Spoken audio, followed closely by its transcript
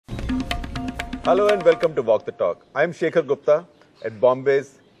Hello and welcome to Walk the Talk. I'm Shekhar Gupta at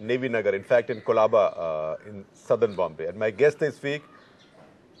Bombay's Navy Nagar, in fact in Kolaba in southern Bombay. And my guest this week,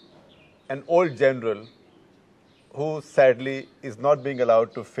 an old general who sadly is not being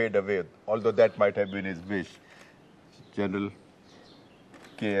allowed to fade away, although that might have been his wish. General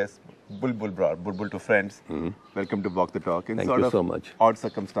K.S. Bulbul Brar, Bulbul to friends. Welcome to Walk the Talk. In Thank sort you of so much. odd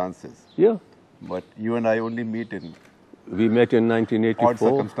circumstances. Yeah. But you and I only meet in We met in 1984. odd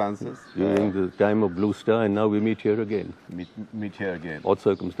circumstances. During the time of Bluestar, and now we meet here again. Meet here again. Odd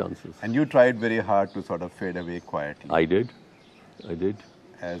circumstances. And you tried very hard to sort of fade away quietly. I did.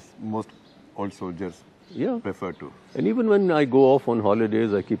 As most old soldiers prefer to. And even when I go off on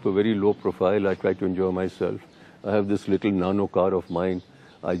holidays, I keep a very low profile. I try to enjoy myself. I have this little nano car of mine.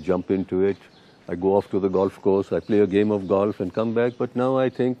 I jump into it. I go off to the golf course. I play a game of golf and come back. But now I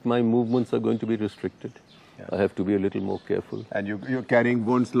think my movements are going to be restricted. Yeah. I have to be a little more careful. And you're carrying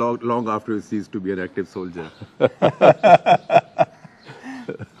wounds long after you cease to be an active soldier. But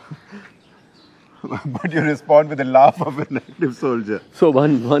you respond with a laugh of an active soldier. So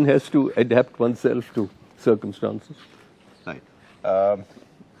one has to adapt oneself to circumstances. Right.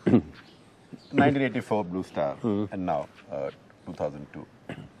 1984 Bluestar and now 2002.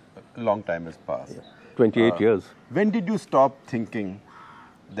 A long time has passed. Yeah. 28 years. When did you stop thinking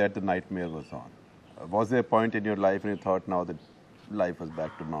that the nightmare was on? Was there a point in your life when you thought now that life was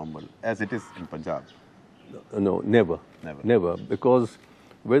back to normal, as it is in Punjab? No, never. Never. Because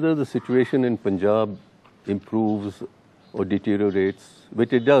whether the situation in Punjab improves or deteriorates,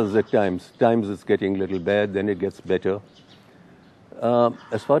 which it does at times it's getting a little bad, then it gets better.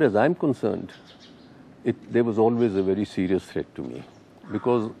 As far as I'm concerned, there was always a very serious threat to me.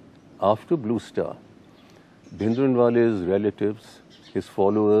 Because after Bluestar, Bhindranwale's relatives, his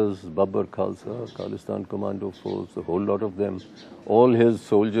followers, Babbar Khalsa, Khalistan Commando Force, a whole lot of them, all his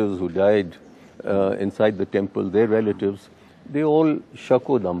soldiers who died inside the temple, their relatives, they all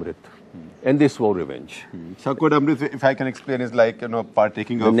shakod Amrit. And they swore revenge. Shakod Amrit, if I can explain, is like,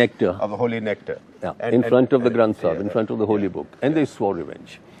 partaking the of nectar. Of the holy nectar. Yeah, in front of the Granth Sahib, in front of the holy book. And they swore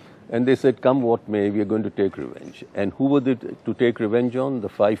revenge. And they said, come what may, we are going to take revenge. And who were they to take revenge on? The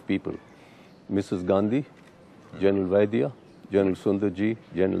 5 people. Mrs. Gandhi, General Vaidya, General Sundarji,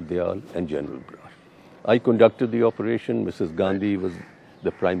 General Dayal, and General Brar. I conducted the operation. Mrs. Gandhi was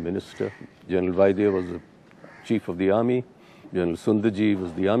the Prime Minister. General Vaidya was the Chief of the Army. General Sundarji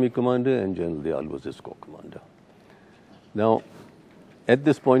was the Army Commander, and General Dayal was his co-commander. Now, at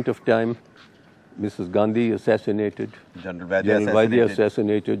this point of time, Mrs. Gandhi assassinated, General Vaidya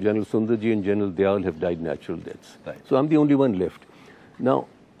assassinated, General Sundarji and General Dayal have died natural deaths. Right. So I'm the only one left. Now,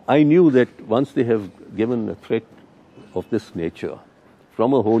 I knew that once they have given a threat of this nature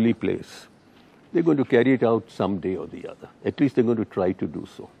from a holy place, they're going to carry it out someday or the other. At least they're going to try to do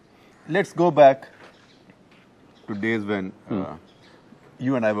so. Let's go back to days when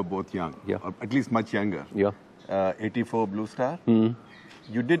you and I were both young, or at least much younger. Yeah. 84 Bluestar.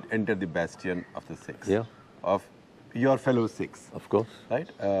 You did enter the bastion of the Sikhs. Yeah. Of your fellow Sikhs. Of course. Right?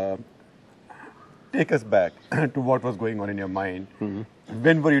 Take us back to what was going on in your mind.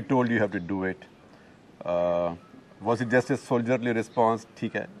 When were you told you have to do it? Was it just a soldierly response,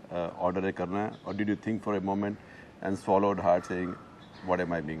 theek hai, order hai karna hai? Or did you think for a moment and swallowed hard saying, what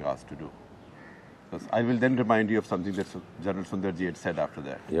am I being asked to do? Because I will then remind you of something that General Sundarji had said after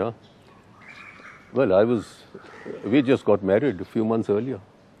that. Yeah. Well, we just got married a few months earlier.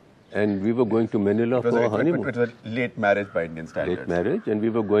 And we were going to Manila for a honeymoon. It was a late marriage by Indian standards. Late marriage, and we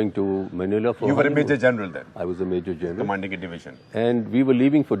were going to Manila for You were a honeymoon. Major General then? I was a Major General. Commanding a division. And we were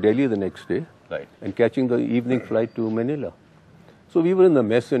leaving for Delhi the next day. Right. And catching the evening flight to Manila. So we were in the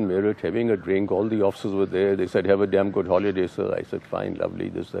mess in Meerut, having a drink. All the officers were there. They said, have a damn good holiday, sir. I said, fine, lovely,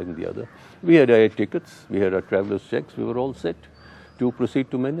 this, that, and the other. We had our tickets. We had our traveler's checks. We were all set to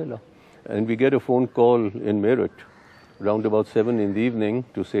proceed to Manila. And we get a phone call in Meerut, round about 7 in the evening,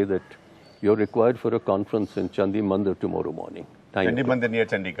 to say that you're required for a conference in Chandi Mandir tomorrow morning. Chandi Mandir near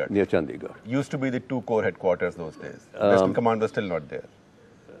Chandigarh? Near Chandigarh. Used to be the 2 corps headquarters those days. Western Command was still not there.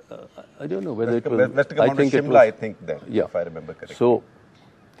 I don't know whether it was... Western Command was Shimla, I think, then, if I remember correctly. So,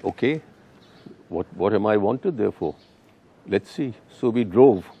 okay, what am I wanted there for? Let's see. So we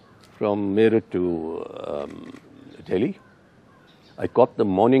drove from Meerut to Delhi. I caught the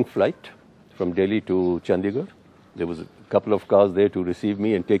morning flight from Delhi to Chandigarh. There was a couple of cars there to receive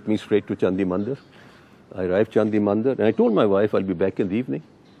me and take me straight to Chandi Mandir. I arrived Chandi Mandir and I told my wife I'll be back in the evening.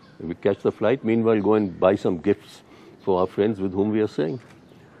 We catch the flight. Meanwhile, go and buy some gifts for our friends with whom we are staying.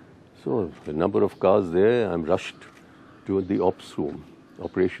 So a number of cars there. I'm rushed to the ops room,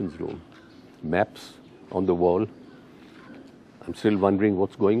 operations room. Maps on the wall. I'm still wondering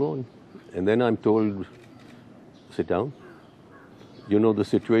what's going on. And then I'm told, sit down. You know the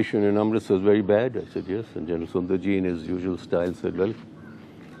situation in Amritsar is very bad? I said, yes. And General Sundarji, in his usual style, said, well,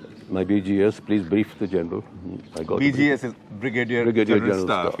 my BGS, please brief the general. I got BGS is Brigadier General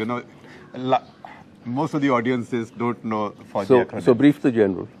Staff. You know, most of the audiences don't know for the acronym. So brief the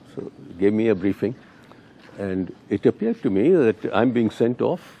general. So gave me a briefing. And it appeared to me that I'm being sent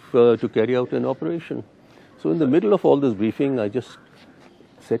off to carry out an operation. So in the middle of all this briefing, I just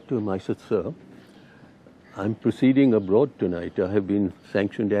said to him, I said, sir, I'm proceeding abroad tonight. I have been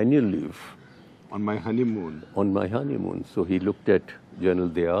sanctioned annual leave. On my honeymoon. On my honeymoon. So he looked at General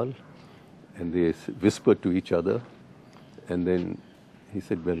Dayal and they whispered to each other. And then he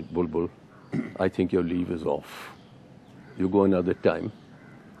said, well, Bulbul, I think your leave is off. You go another time.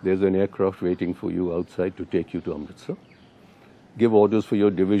 There's an aircraft waiting for you outside to take you to Amritsar. Give orders for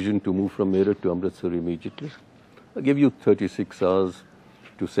your division to move from Meerut to Amritsar immediately. I'll give you 36 hours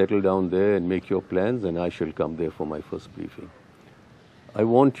to settle down there and make your plans, and I shall come there for my first briefing. I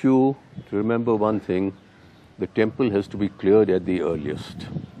want you to remember one thing. The temple has to be cleared at the earliest.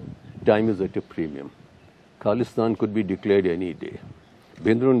 Time is at a premium. Khalistan could be declared any day.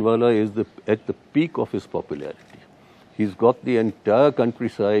 Bhindranwala is at the peak of his popularity. He's got the entire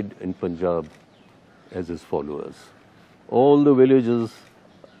countryside in Punjab as his followers. All the villages,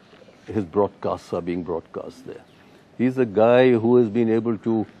 his broadcasts are being broadcast there. He's a guy who has been able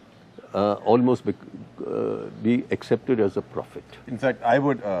to almost be accepted as a prophet. In fact, I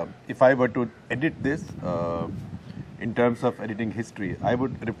would, if I were to edit this in terms of editing history, I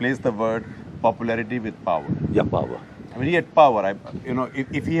would replace the word popularity with power. Yeah, power. I mean, he had power.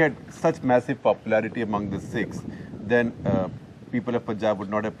 If he had such massive popularity among the Sikhs, then people of Punjab would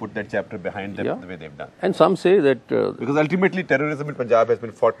not have put that chapter behind them the way they've done. And some say that... because ultimately terrorism in Punjab has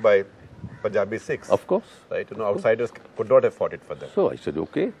been fought by Punjabi Sikhs. Of course. Right? Outsiders could not have fought it for them. So I said,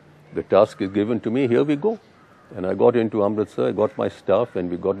 okay, the task is given to me, here we go. And I got into Amritsar, I got my staff, and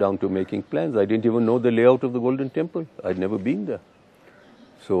we got down to making plans. I didn't even know the layout of the Golden Temple. I'd never been there.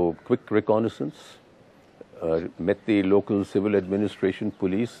 So quick reconnaissance, met the local civil administration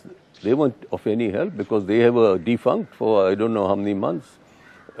police. They weren't of any help because they have a defunct for I don't know how many months.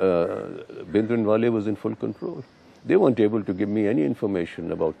 Bhindranwale was in full control. They weren't able to give me any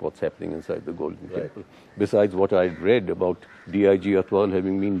information about what's happening inside the Golden Temple, besides what I'd read about DIG Atwal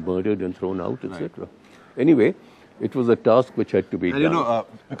having been murdered and thrown out, etc. Anyway, it was a task which had to be done. You know,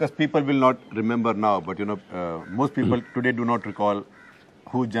 because people will not remember now, but most people today do not recall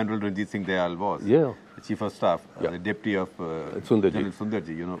who General Ranjit Singh Dayal was. Yeah. The Chief of Staff, the Deputy of Sundarji. General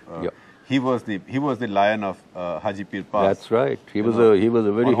Sundarji. He was the lion of Haji Pir Pass. That's right. He was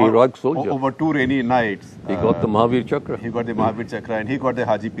a very heroic soldier. Over 2 rainy nights, he got the Mahavir Chakra. He got the Mahavir Chakra, and he got the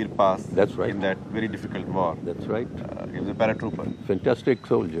Haji Pir Pass. That's right. In that very difficult war. That's right. He was a paratrooper. Fantastic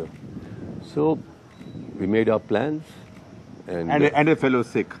soldier. So we made our plans, and a fellow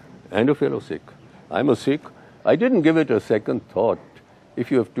Sikh. And a fellow Sikh. I'm a Sikh. I didn't give it a second thought. If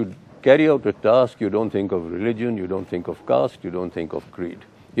you have to carry out a task, you don't think of religion, you don't think of caste, you don't think of creed.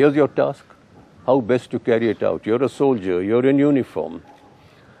 Here's your task. How best to carry it out? You're a soldier, you're in uniform.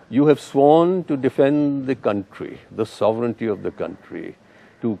 You have sworn to defend the country, the sovereignty of the country,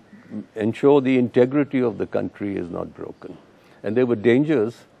 to ensure the integrity of the country is not broken. And there were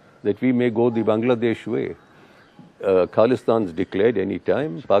dangers that we may go the Bangladesh way. Khalistan's declared any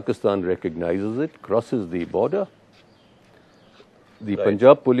time, Pakistan recognizes it, crosses the border. The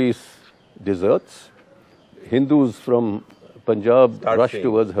Punjab police deserts. Hindus from Punjab rush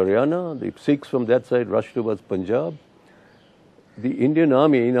towards Haryana. The Sikhs from that side rush towards Punjab. The Indian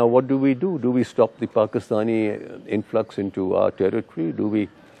army, now what do? Do we stop the Pakistani influx into our territory? Do we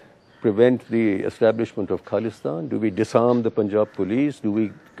prevent the establishment of Khalistan? Do we disarm the Punjab police? Do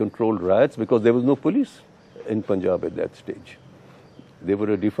we control riots? Because there was no police in Punjab at that stage. They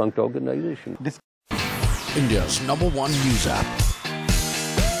were a defunct organization. India's #1 news app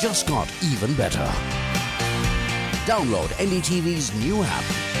just got even better. Download NDTV's new app.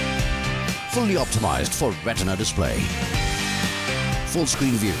 Fully optimized for Retina display. Full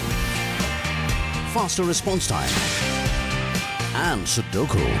screen view. Faster response time. And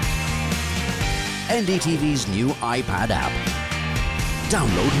Sudoku. NDTV's new iPad app.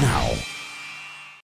 Download now.